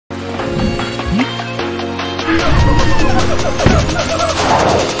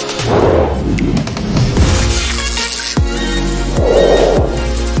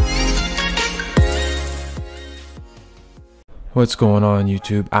What's going on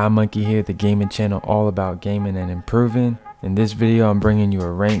YouTube? iMonkey here, the gaming channel all about gaming and improving. In this video I'm bringing you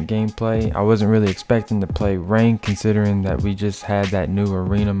a ranked gameplay. I wasn't really expecting to play ranked considering that we just had that new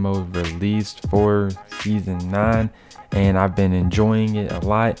arena mode released for season 9 and I've been enjoying it a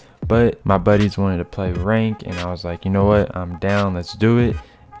lot, but my buddies wanted to play ranked and I was like, you know what, I'm down, let's do it.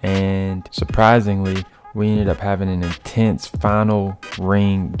 And surprisingly, we ended up having an intense final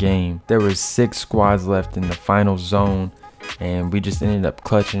ring game. There were 6 squads left in the final zone and we just ended up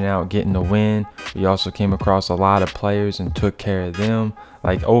clutching out, getting the win. We also came across a lot of players and took care of them.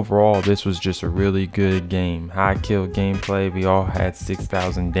 Like overall, this was just a really good game. High kill gameplay. We all had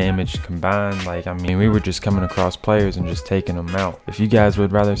 6,000 damage combined. Like, I mean, we were just coming across players and just taking them out. If you guys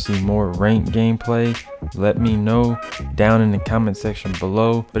would rather see more ranked gameplay, let me know down in the comment section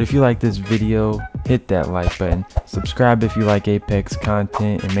below. But if you like this video, hit that like button. Subscribe if you like Apex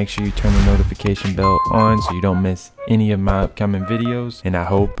content, and make sure you turn the notification bell on so you don't miss any of my upcoming videos. And I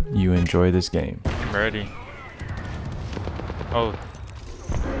hope you enjoy this game. I'm ready. Oh.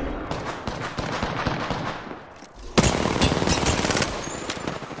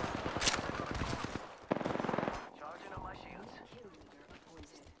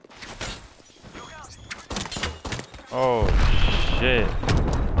 Oh shit.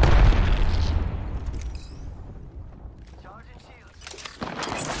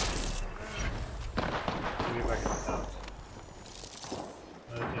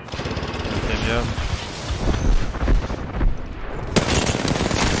 Yep.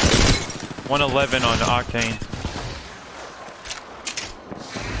 111 on the Octane.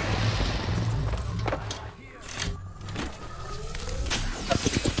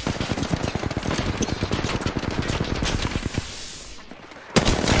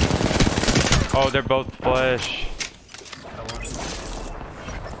 Oh, they're both flesh.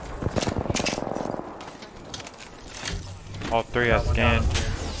 All 3 I scanned.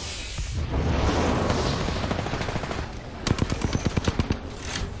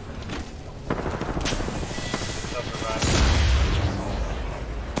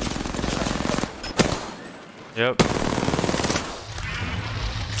 Yep.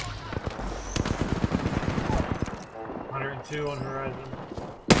 $102 on horizon.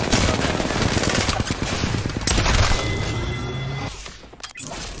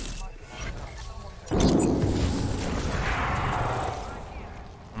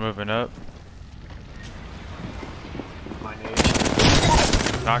 Moving up.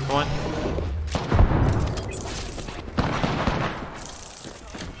 Knocked one.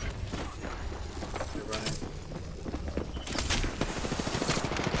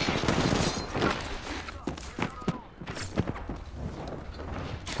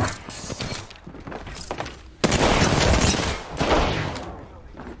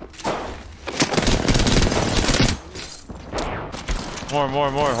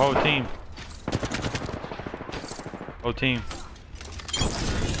 More, whole team. Whole team.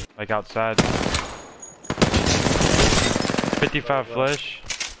 Like outside. 55 flesh.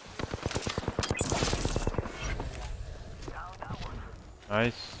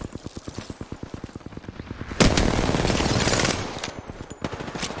 Nice.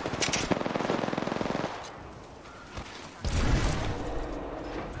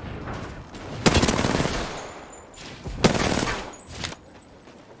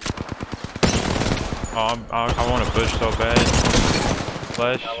 Oh, I want to push so bad.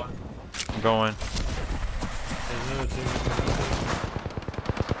 Flash. I'm going.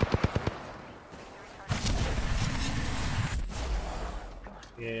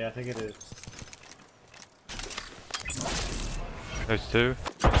 Yeah, I think it is. There's 2.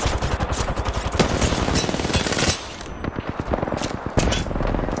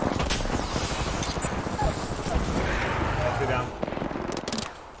 Two down.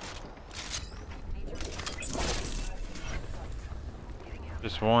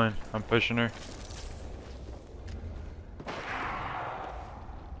 Just 1. I'm pushing her.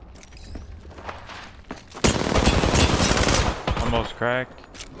 Almost cracked.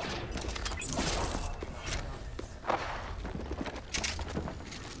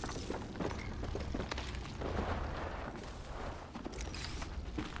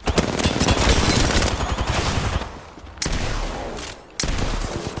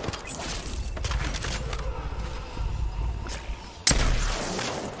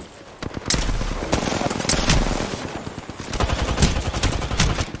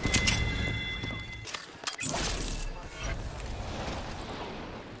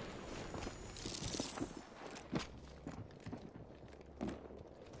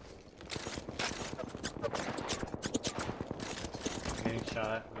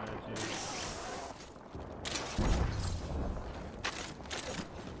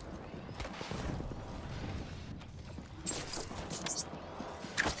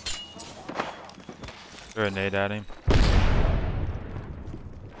 Throw a nade at him.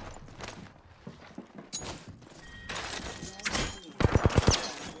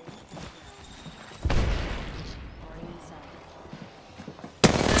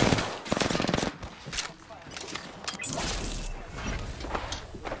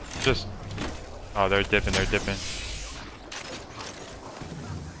 Just, oh, they're dipping,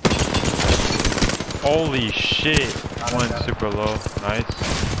 Holy shit! One super low, nice.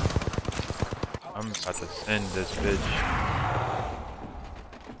 I'm about to send this bitch.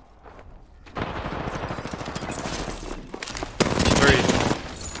 Three.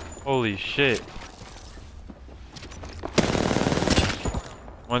 Holy shit.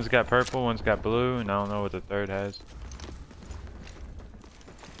 One's got purple, one's got blue, and I don't know what the third has.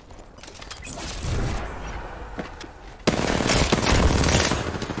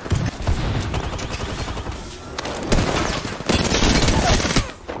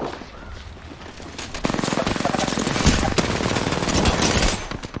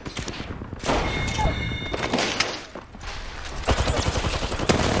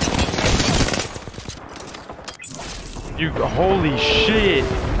 Holy shit!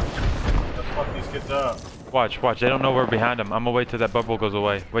 Let's fuck these kids up. Watch, they don't know we're behind them. I'm gonna wait till that bubble goes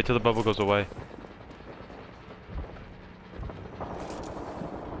away. Wait till the bubble goes away.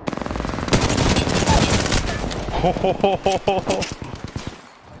 You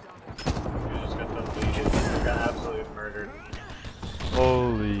just got deleted. You got absolutely murdered.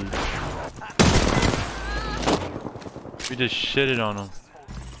 Holy. We just shitted on them.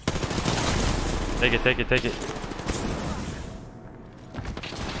 Take it.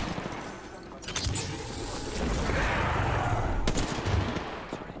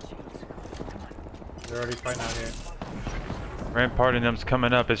 They're already fighting out here. Rampart and them's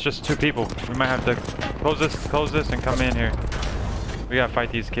coming up. It's just two people. We might have to close this and come in here. We gotta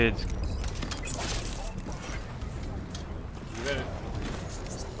fight these kids. You did it.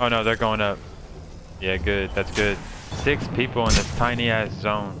 Oh no, they're going up. Yeah, good. That's good. 6 people in this tiny ass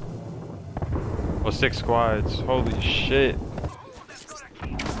zone. Well, 6 squads. Holy shit.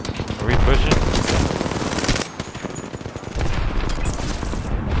 Are we pushing?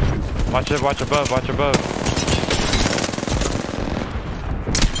 Watch above.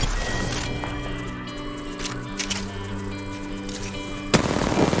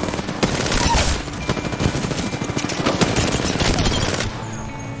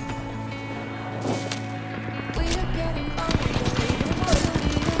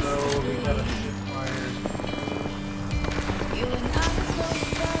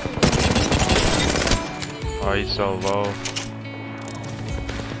 Oh, he's so low.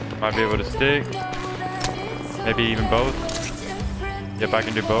 Might be able to stick. Maybe even both. Yep, I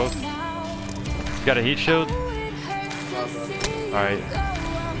can do both. Got a heat shield? Alright.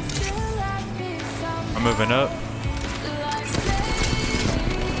 I'm moving up.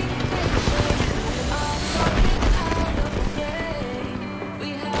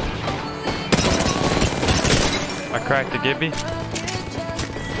 I cracked the Gibby.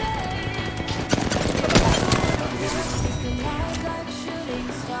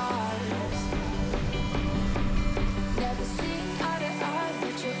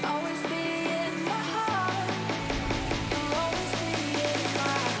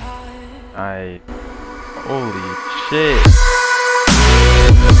 Holy shit.